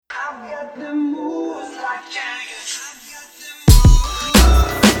I've got the moves like Jagger.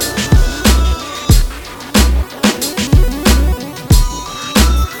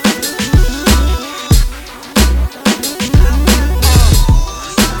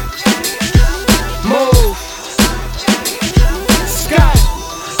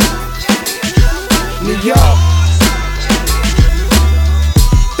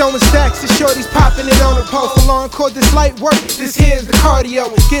 Throwing stacks and shorties popping it on the pole. For long cord, this light work, this here's the cardio.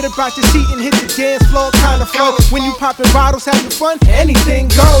 Get up out your seat and hit the dance floor, kinda flow. When you popping bottles, having fun, anything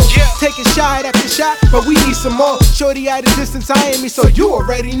goes. Taking shot after shot, but we need some more. Shorty at a distance eyeing me, so you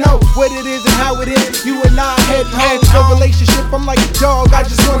already know what it is and how it is. You and I head home. No relationship, I'm like a dog, I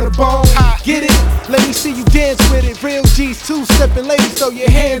just want a bone. Get it? Let me see you dance with it. Real G's two-stepping ladies, throw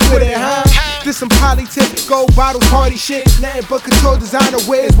your hands with it, huh? This some polytip, gold bottle party shit. Nothing but couture designer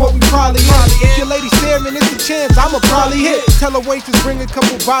wears what we probably is. If your lady staring, it's a chance I'ma probably hit. Tell her waitress bring a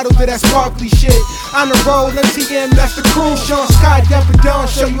couple bottles of that sparkly shit. On the road, MTM, that's the crew. Sean Scott, Dapper Dawn,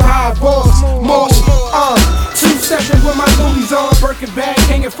 show you how I boss. Moss, two-stepping with my Louis on. Birkin bag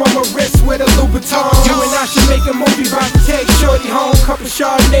hanging from my wrist with a Louboutin. You and I should make a movie, about to take shorty home. Cup of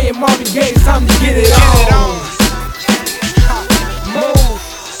Chardonnay and Marvin Gaye, it's time to get it on.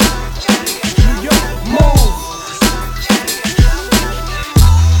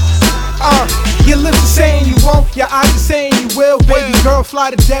 Your lips are saying you won't, your eyes are saying you will. Baby girl fly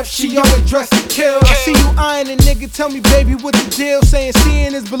to death, she only dressed to kill. I see you eyeing a nigga, tell me baby what the deal. Saying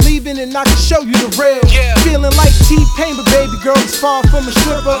seeing is believing and I can show you the real. Feeling like T-Pain, but baby girl is far from a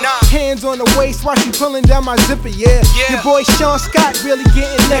stripper. Hands on the waist while she pulling down my zipper, Your boy Sean Scott really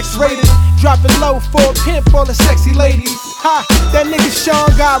getting next rated. Dropping low for a pimp, all the sexy ladies. Ha, that nigga Sean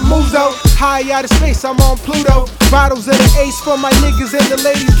got moves though. High out of space, I'm on Pluto. Bottles of the Ace for my niggas and the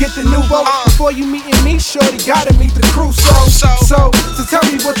ladies get the new boat. Before you meeting me, shorty, gotta meet the crew. So tell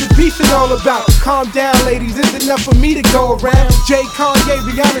me what the beef is all about. Calm down, ladies, it's enough for me to go around. Jay, Kanye,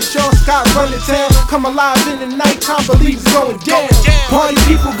 Rihanna, Sean Scott run the town. Come alive in the nighttime, believe it's going down. Party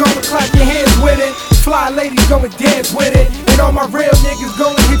people gonna clap your hands with it. Fly ladies gonna dance with it. And all my real